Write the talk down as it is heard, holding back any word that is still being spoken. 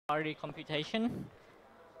Party computation.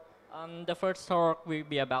 The first talk will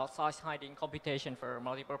be about size hiding computation for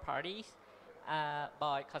multiple parties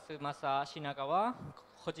by Kazumasa Shinagawa,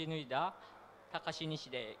 Koji Nuida, Takashi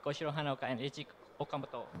Nishide, Goshiro Hanoka, and Eiji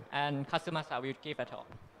Okamoto. And Kazumasa will give a talk.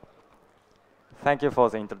 Thank you for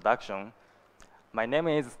the introduction. My name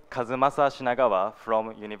is Kazumasa Shinagawa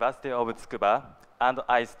from University of Tsukuba and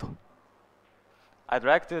ISTO. I'd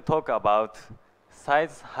like to talk about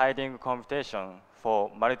size hiding computation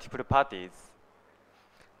for multiple parties.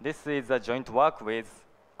 This is a joint work with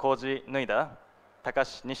Koji Nuida,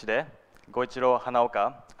 Takashi Nishide, Goichiro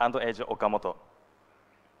Hanaoka, and Eiji Okamoto.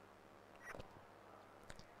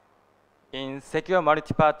 In secure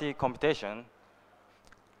multi-party computation,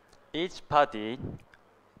 each party,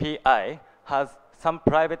 Pi, has some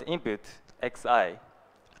private input, xi,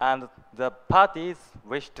 and the parties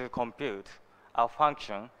wish to compute a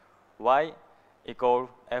function y equal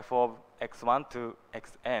f of x1 to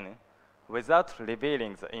xn without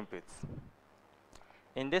revealing the inputs.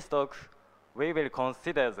 In this talk, we will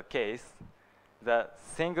consider the case, the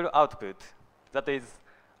single output, that is,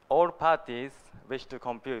 all parties wish to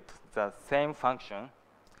compute the same function,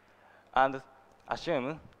 and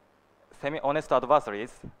assume semi-honest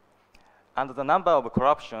adversaries, and the number of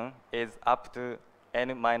corruption is up to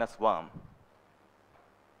n minus 1.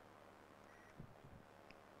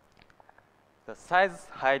 The size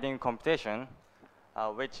hiding computation,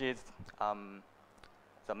 which is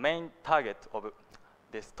the main target of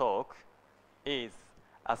this talk, is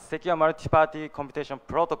a secure multi-party computation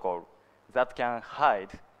protocol that can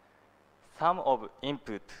hide some of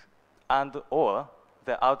input and or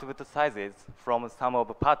the output sizes from some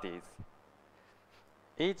of parties.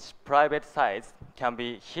 Each private size can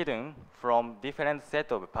be hidden from different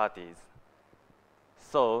set of parties.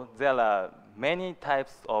 So there are many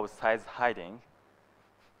types of size hiding,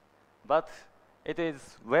 but it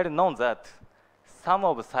is well known that some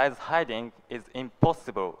of size hiding is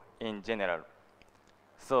impossible in general.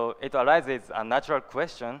 So it arises a natural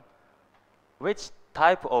question, which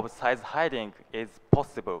type of size hiding is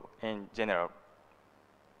possible in general?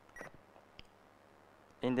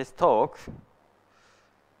 In this talk,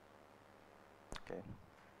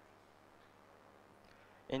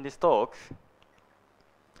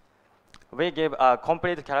 we give a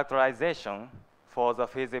complete characterization for the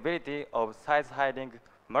feasibility of size hiding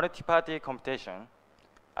multi-party computation,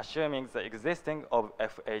 assuming the existing of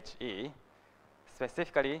FHE.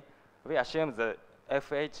 Specifically, we assume the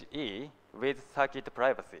FHE with circuit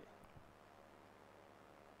privacy.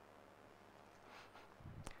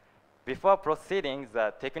 Before proceeding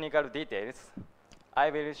the technical details,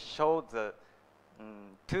 I will show the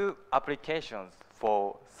two applications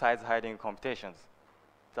for size hiding computations.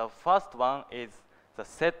 The first one is the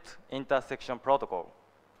set intersection protocol.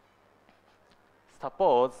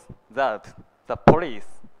 Suppose that the police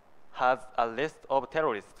has a list of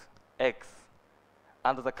terrorists, X,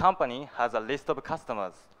 and the company has a list of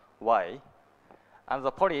customers, Y, and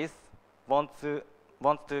the police wants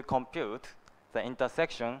to compute the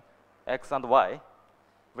intersection X and Y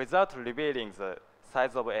without revealing the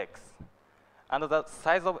size of X. And the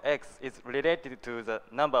size of X is related to the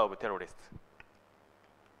number of terrorists.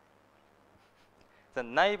 The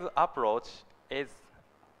naive approach is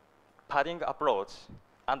padding approach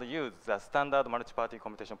and use the standard multi-party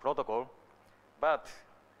computation protocol, but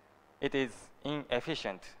it is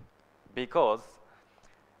inefficient because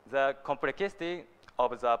the complexity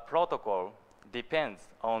of the protocol depends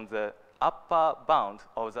on the upper bound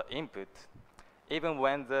of the input, even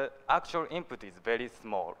when the actual input is very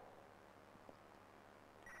small.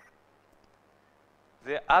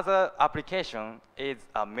 The other application is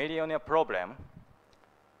a millionaire problem.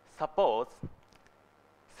 Suppose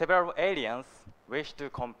several aliens wish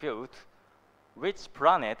to compute which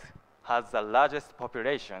planet has the largest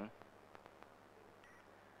population,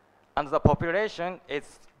 and the population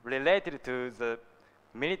is related to the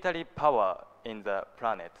military power in the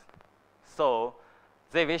planet. So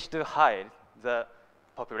they wish to hide the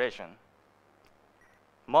population.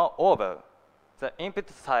 Moreover, the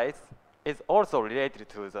input size is also related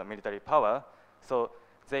to the military power, so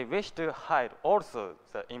they wish to hide also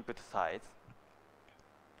the input size.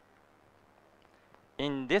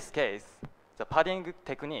 In this case, the padding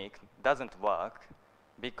technique doesn't work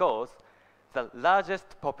because the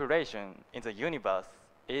largest population in the universe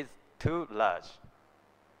is too large.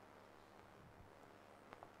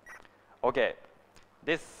 Okay,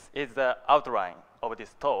 this is the outline of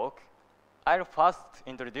this talk. I'll first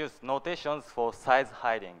introduce notations for size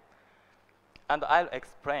hiding, and I'll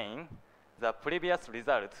explain the previous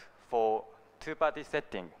result for two-party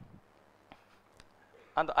setting.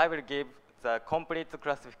 And I will give the complete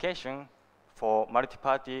classification for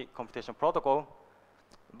multi-party computation protocol,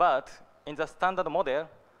 but in the standard model,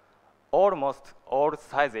 almost all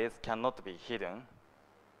sizes cannot be hidden.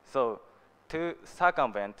 So to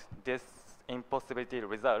circumvent this impossibility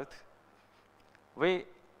result, we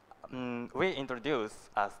introduce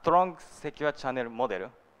a strong secure channel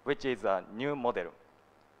model, which is a new model.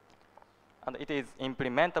 And it is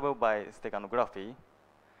implementable by steganography.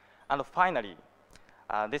 And finally,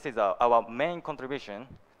 this is our main contribution.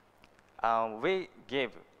 We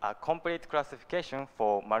give a complete classification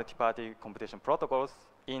for multi-party computation protocols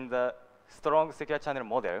in the strong secure channel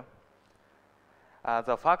model.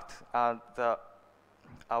 The fact,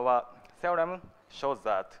 our theorem shows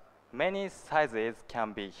that many sizes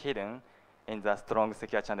can be hidden in the strong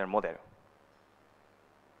secure channel model.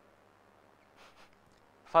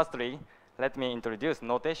 Firstly, let me introduce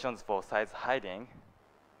notations for size hiding.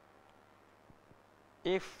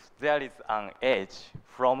 If there is an edge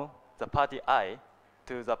from the party I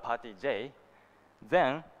to the party J,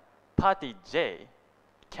 then party J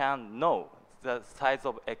can know the size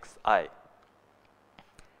of xi.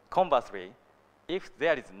 Conversely, if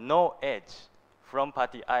there is no edge from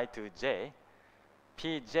party I to J,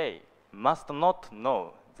 Pj must not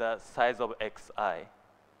know the size of xi.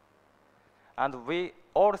 And we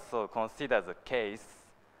also consider the case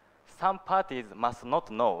some parties must not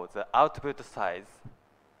know the output size.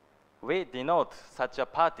 We denote such a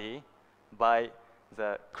party by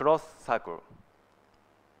the cross circle.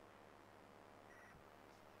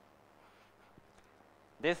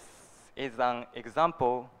 This is an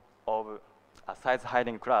example of a size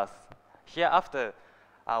hiding class. Hereafter,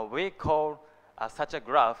 we call such a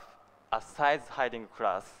graph a size hiding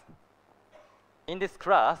class. In this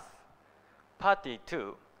class, party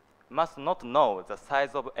 2 must not know the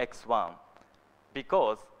size of x1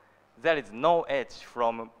 because there is no edge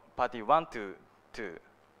from party 1 to 2.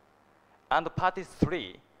 And party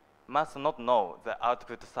 3 must not know the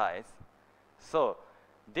output size. So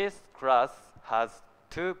this class has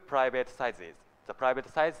two private sizes. The private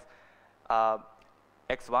size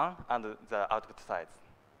x1 and the output size.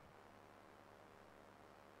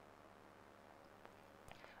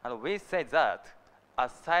 And we say that a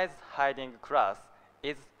size hiding class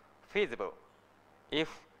is feasible if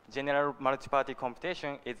general multi-party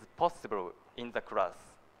computation is possible in the class.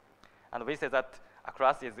 And we say that a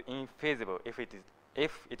class is infeasible if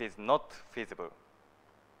it is not feasible.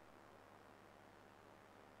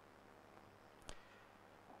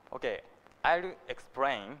 Okay, I'll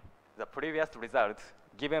explain the previous result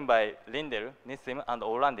given by Lindell, Nissim, and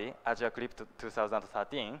Orlandi, Asia Crypt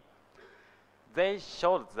 2013. They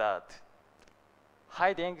showed that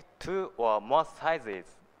hiding two or more sizes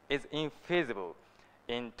is infeasible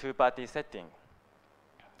in two-party setting.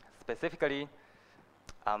 Specifically,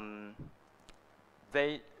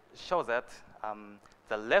 they show that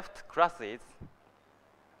the left classes,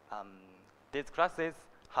 these classes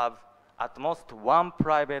have at most one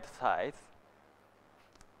private size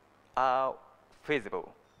are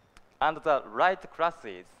feasible. And the right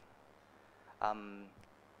classes,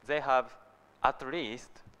 they have at least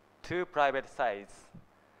two private sizes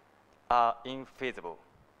are infeasible.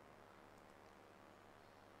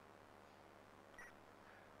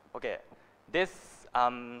 Okay, this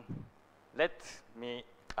let me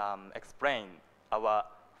explain our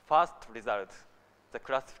first result, the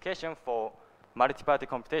classification for multi-party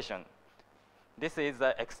computation. This is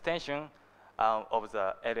the extension of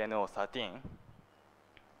the LNO13.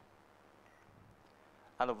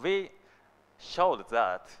 And we showed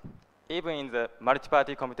that even in the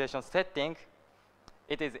multi-party computation setting,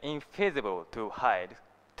 it is infeasible to hide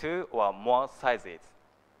two or more sizes.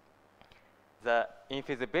 The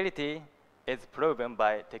infeasibility is proven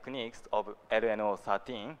by techniques of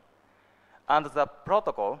LNO13. And the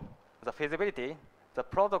protocol, the feasibility, the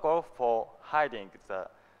protocol for hiding the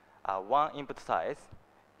one input size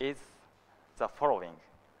is the following.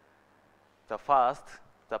 The first,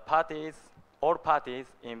 all parties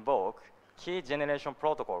invoke key generation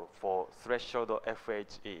protocol for threshold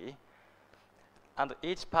FHE, and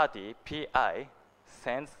each party, PI,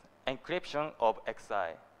 sends encryption of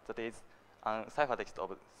XI, that is, ciphertext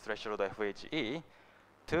of threshold FHE,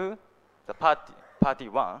 to the party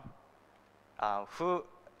 1, who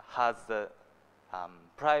has the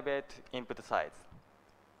private input size.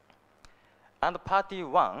 And party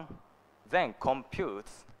 1 then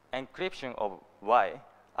computes encryption of Y.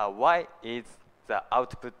 Y is the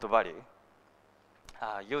output value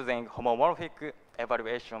using homomorphic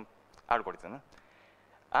evaluation algorithm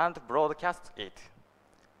and broadcasts it.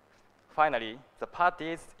 Finally, the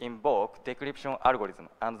parties invoke decryption algorithm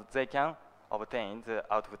and they can obtain the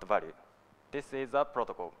output value. This is a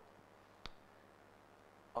protocol.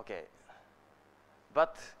 Okay,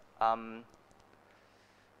 but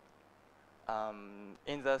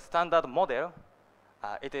in the standard model,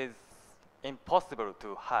 it is impossible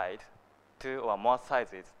to hide 2 or more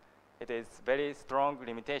sizes. It is very strong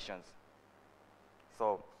limitations.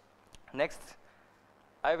 So next,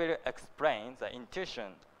 I will explain the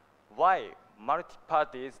intuition why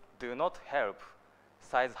multi-parties do not help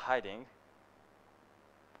size hiding.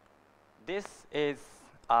 This is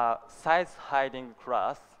a size hiding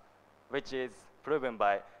class which is proven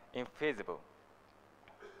by infeasible.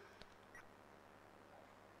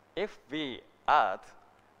 If we add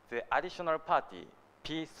the additional party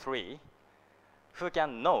P3 who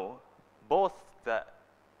can know both the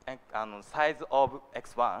size of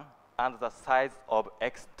x1 and the size of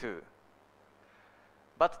x2.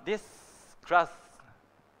 But this class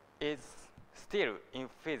is still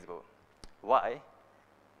infeasible. Why?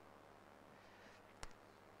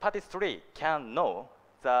 Party 3 can know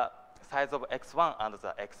the size of x1 and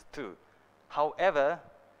the x2. However,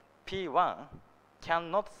 P1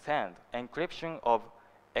 cannot send encryption of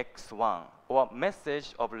x1 or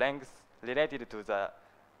message of length related to the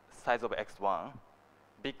size of x1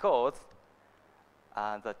 because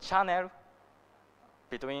the channel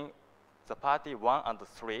between the party 1 and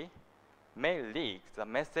 3 may leak the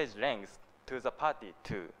message length to the party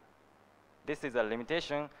 2. This is a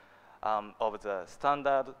limitation of the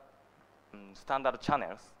standard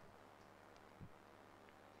channels.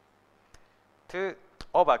 To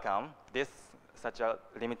overcome this such a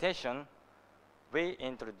limitation, we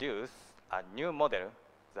introduce a new model,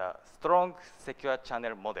 the strong secure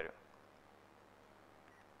channel model.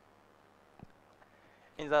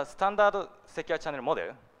 In the standard secure channel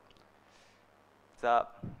model, the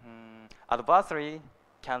adversary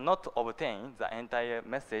cannot obtain the entire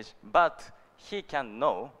message, but he can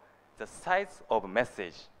know the size of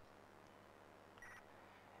message.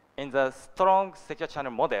 In the strong secure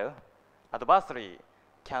channel model, adversary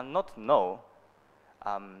cannot know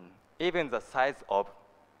even the size of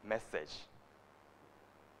message.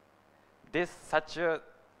 Such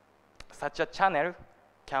a channel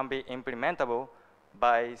can be implementable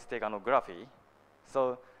by steganography,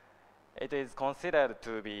 so it is considered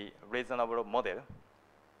to be reasonable model.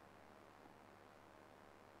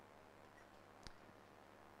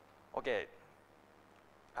 Okay.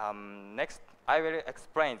 Next, I will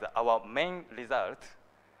explain our main result.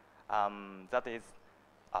 That is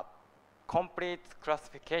a complete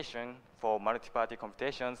classification for multi-party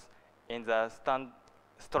computations in the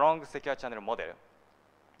strong secure channel model.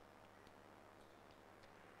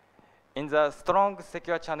 In the strong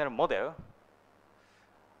secure channel model,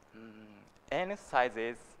 n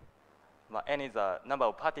sizes, n is the number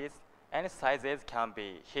of parties, n sizes can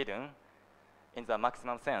be hidden in the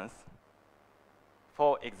maximum sense.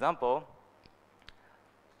 For example,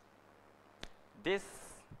 this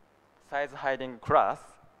size hiding class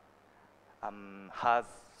has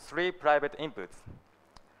 3 private inputs.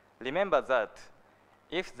 Remember that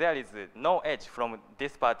if there is no edge from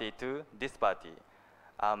this party to this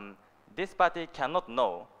party cannot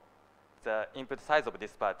know the input size of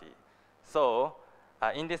this party. So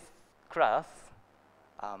in this class,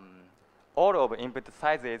 all of input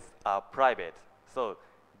sizes are private. So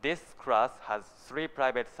this class has 3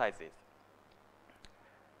 private sizes.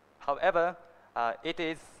 However, it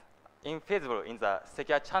is infeasible in the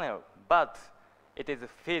secure channel, but it is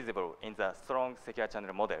feasible in the strong secure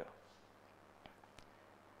channel model.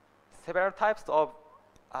 Several types of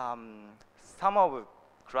some of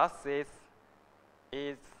classes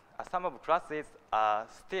are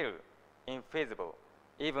still infeasible,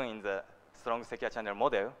 even in the strong secure channel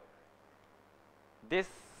model. This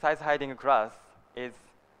size hiding class is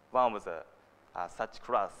one of the such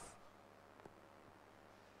class.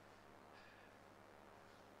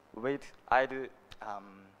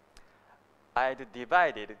 I'd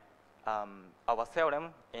divided our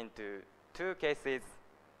theorem into 2 cases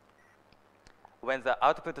when the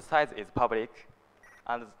output size is public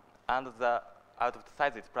and the output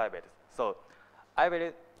size is private. So I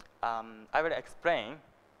will explain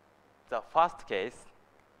the first case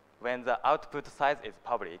when the output size is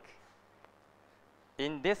public.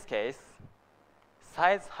 In this case,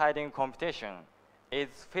 size hiding computation is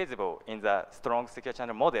feasible in the strong secure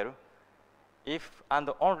channel model if and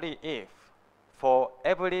only if for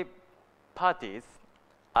every parties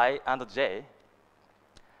I and j,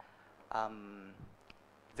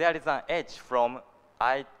 there is an edge from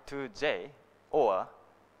I to j or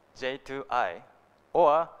j to I,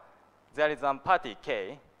 or there is a party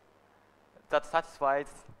k that satisfies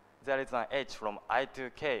there is an edge from I to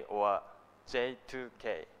k or j to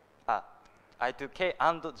k. I2K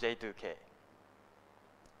and J2K.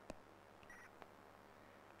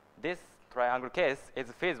 This triangle case is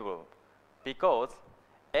feasible because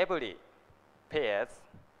every pairs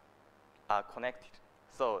are connected.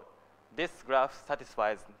 So this graph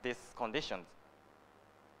satisfies these conditions.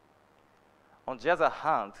 On the other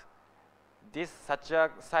hand, this such a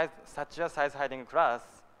size hiding class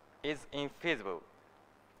is infeasible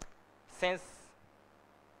since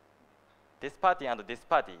this party and this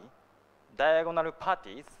party, diagonal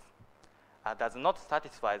parties, does not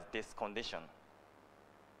satisfy this condition.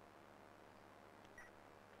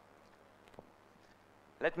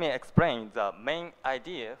 Let me explain the main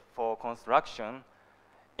idea for construction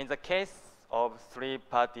in the case of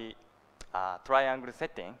three-party triangle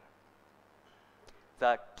setting.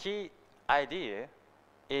 The key idea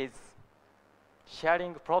is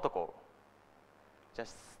sharing protocol.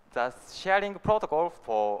 Just the sharing protocol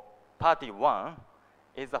for party 1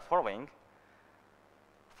 is the following.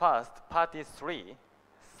 First, party 3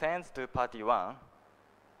 sends to party 1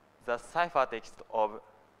 the ciphertext of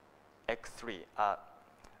X3.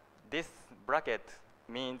 This bracket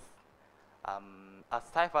means a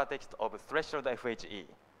ciphertext of threshold FHE.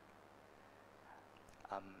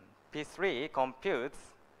 P3 computes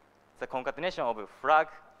the concatenation of flag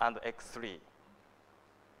and X3,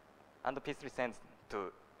 and P3 sends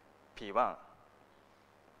to P1.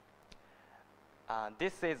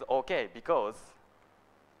 This is okay because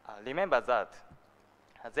remember that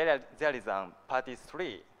there is a party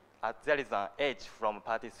 3, there is an edge from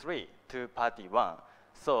party 3 to party 1.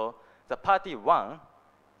 So the party 1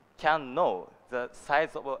 can know the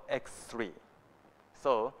size of X3.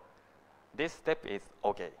 So this step is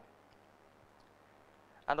okay.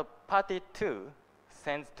 And party 2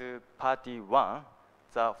 sends to party 1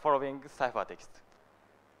 the following ciphertext.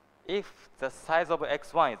 If the size of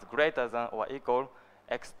X1 is greater than or equal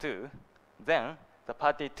X2, then the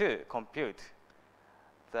party 2 compute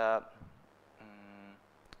the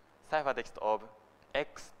ciphertext of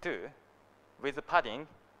X2 with padding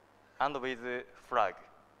and with flag.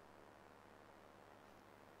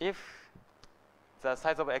 If the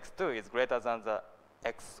size of X2 is greater than the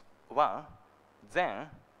X1, then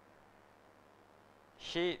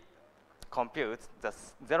he computes the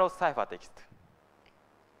zero ciphertext.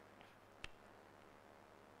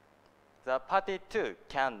 The party 2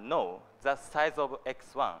 can know the size of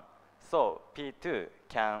X1, so P2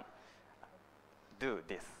 can do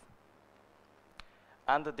this.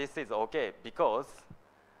 And this is okay because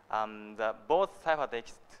the both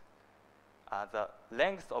ciphertext, the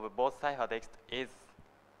length of both ciphertext is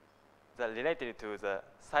related to the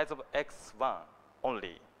size of X1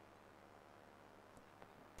 only.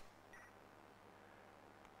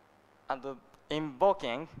 And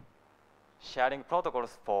invoking sharing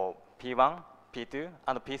protocols for P1, P2,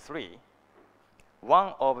 and P3,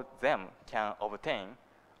 one of them can obtain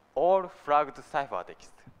all flagged ciphertext.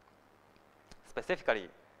 Specifically,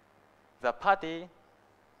 the party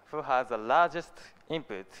who has the largest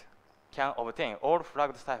input can obtain all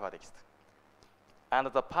flagged ciphertext, and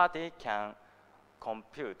the party can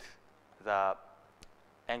compute the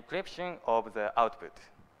encryption of the output.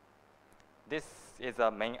 This is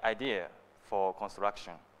the main idea for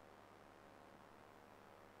construction.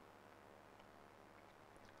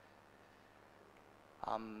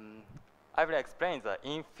 I will explain the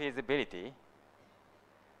infeasibility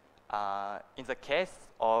in the case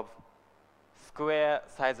of square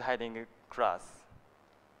size hiding class.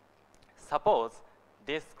 Suppose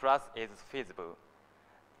this class is feasible,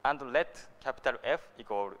 and let capital F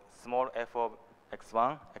equal small f of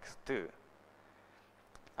x1, x2,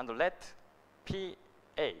 and let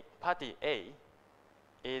PA, party A,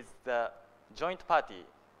 is the joint party,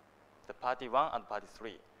 the party 1 and party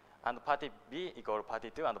 3, and party B equal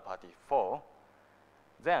party 2 and party 4,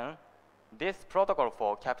 then this protocol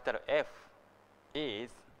for capital F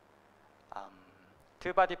is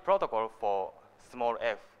two-party protocol for small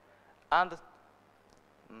f, and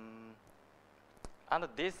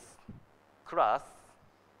this class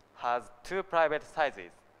has two private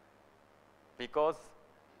sizes because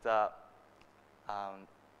the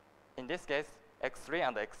in this case x3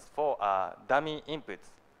 and x4 are dummy inputs,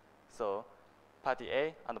 so party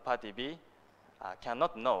A and party B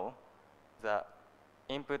cannot know the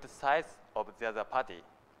input size of the other party.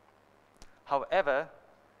 However,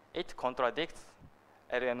 it contradicts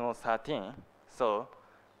LNO 13, so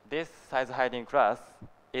this size hiding class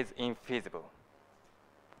is infeasible.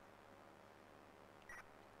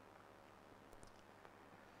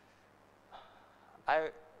 I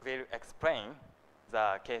will explain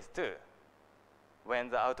the case 2 when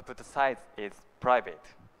the output size is private.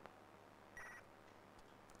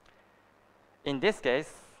 In this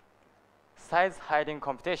case, size hiding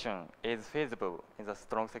computation is feasible in the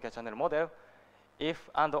strong secure channel model if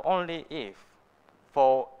and only if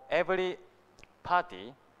for every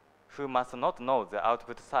party who must not know the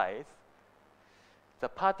output size, the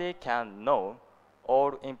party can know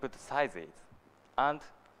all input sizes, and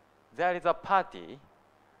there is a party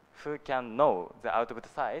who can know the output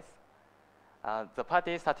size. The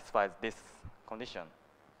party satisfies this condition.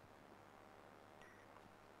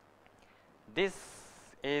 This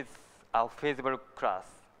is a feasible class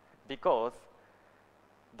because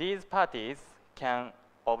these parties can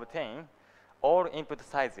obtain all input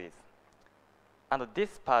sizes, and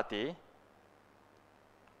this party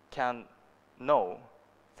can know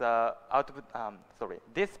the output.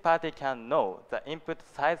 This party can know the input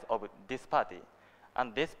size of this party,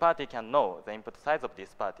 and this party can know the input size of this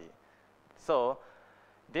party. So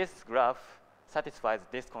this graph satisfies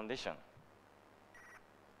this condition.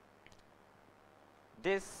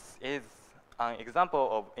 This is an example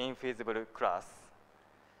of infeasible class.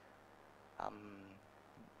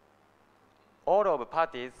 All of the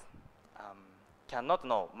parties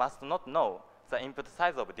must not know the input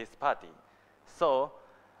size of this party. So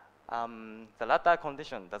the latter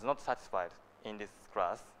condition does not satisfy in this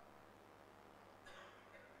class.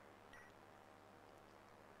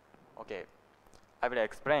 Okay, I will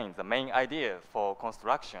explain the main idea for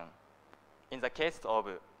construction in the case of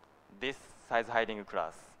this size hiding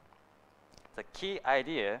class. The key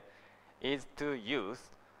idea is to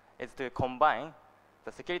combine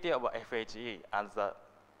the security of FHE and the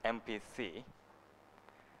MPC.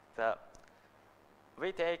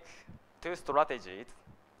 We take two strategies.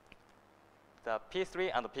 The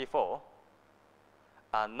P3 and P4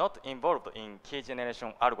 are not involved in key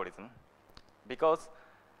generation algorithm because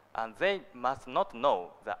they must not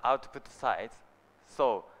know the output size,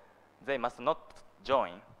 so they must not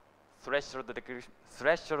join threshold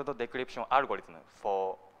decryption algorithm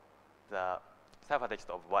for the ciphertext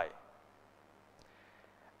of Y.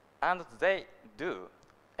 And they do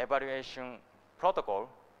evaluation protocol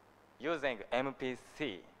using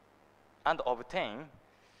MPC and obtain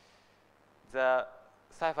the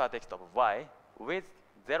ciphertext of Y with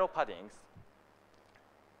 0 paddings.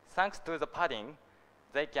 Thanks to the padding,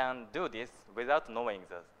 they can do this without knowing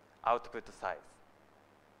the output size.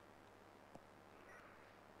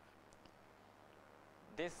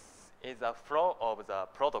 This is a flow of the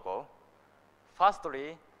protocol.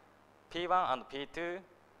 Firstly, P1 and P2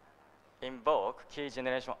 invoke key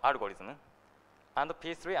generation algorithm, and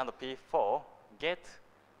P3 and P4 get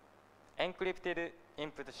encrypted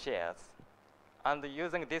input shares. And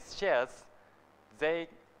using these shares, they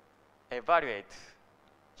evaluate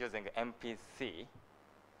using MPC.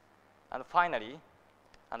 And finally,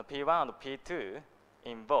 P1 and P2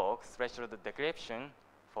 invoke threshold decryption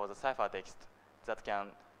for the ciphertext that can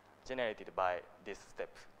generated by this step.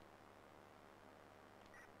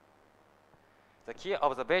 The key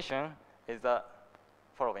observation is the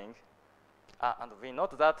following. And we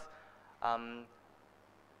note that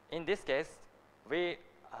in this case,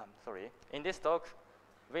 in this talk,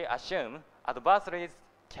 we assume adversaries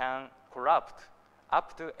can corrupt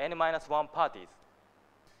up to n-1 parties.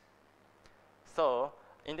 So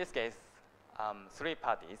in this case, 3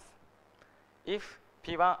 parties. If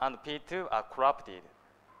P1 and P2 are corrupted,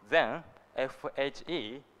 then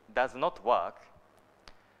FHE does not work.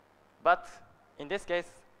 But in this case,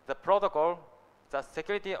 the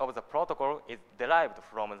security of the protocol is derived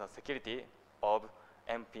from the security of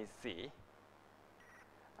MPC.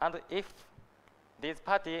 And if these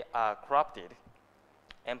parties are corrupted,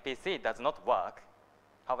 MPC does not work.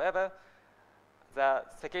 However, the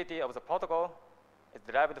security of the protocol is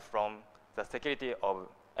derived from the security of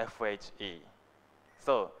FHE.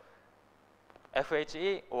 So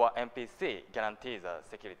FHE or MPC guarantees the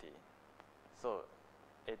security. So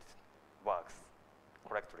it works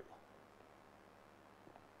correctly.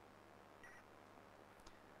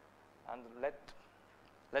 And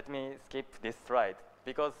let me skip this slide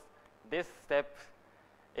because this step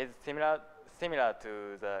is similar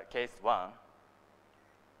to the case 1.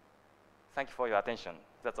 Thank you for your attention.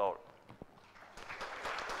 That's all.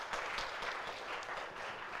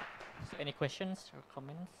 So any questions or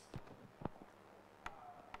comments?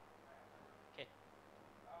 Okay.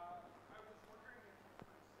 I was wondering if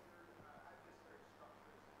you considered adversary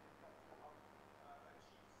structures to help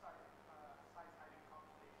achieve size hiding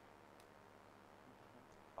computation.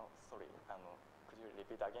 Oh, sorry. Could you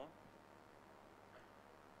repeat again?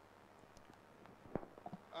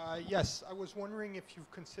 Yes, I was wondering if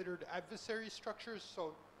you've considered adversary structures,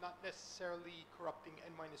 so not necessarily corrupting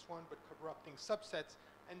n-1, but corrupting subsets,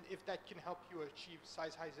 and if that can help you achieve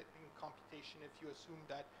size hiding computation if you assume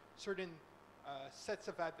that certain sets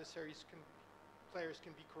of players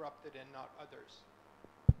can be corrupted and not others.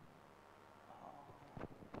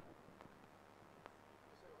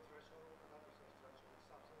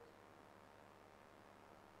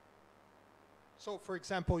 So, for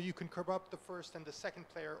example, you can corrupt the first and the second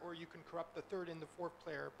player, or you can corrupt the third and the fourth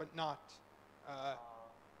player, but not.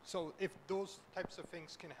 So, if those types of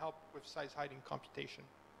things can help with size hiding computation.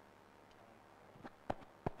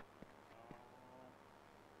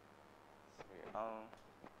 Sorry,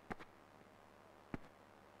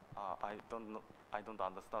 I don't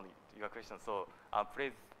understand your question. So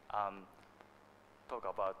please talk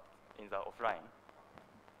about in the offline.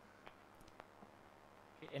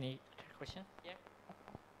 Okay, any question? Yeah.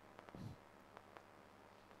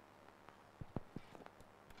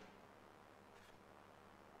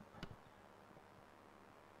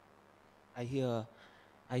 I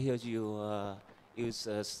hear you use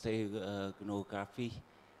steganography.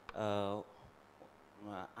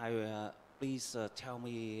 Please tell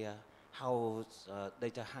me how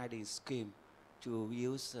data hiding scheme to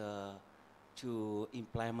use to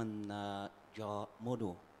implement your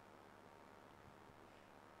model.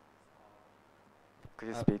 Could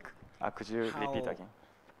you speak? Could you repeat again?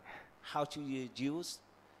 How to use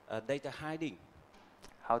data hiding?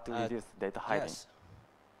 How to reduce data hiding? Yes.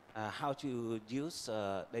 How to use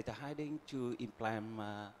data hiding to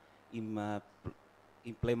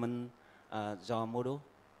implement your model?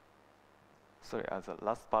 Sorry, the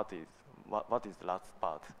last part is what is the last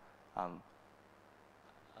part?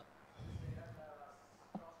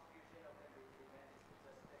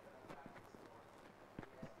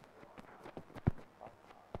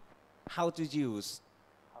 How to use?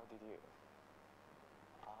 How did you?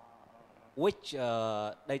 Which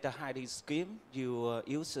data hiding scheme you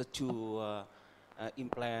use to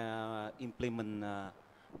implement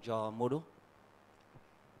your model?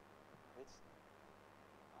 Which?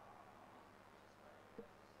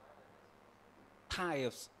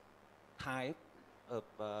 Type of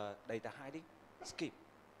data hiding scheme.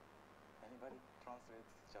 Anybody translate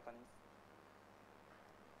Japanese?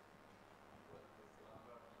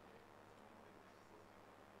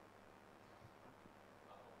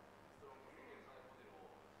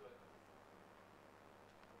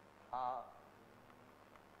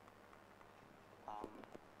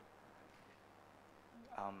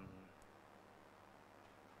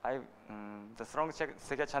 The strong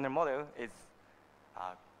secure channel model is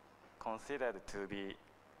considered to be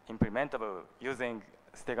implementable using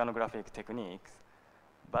steganographic techniques,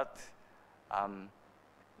 but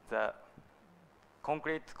the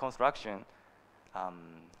concrete construction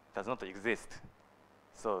does not exist.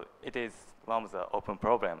 So it is one of the open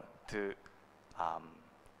problem to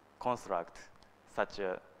construct such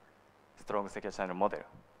a strong secure channel model.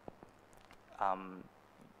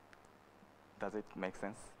 Does it make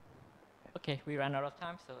sense? Okay, we ran out of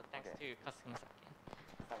time, so thanks Okay. to Kasuma-san.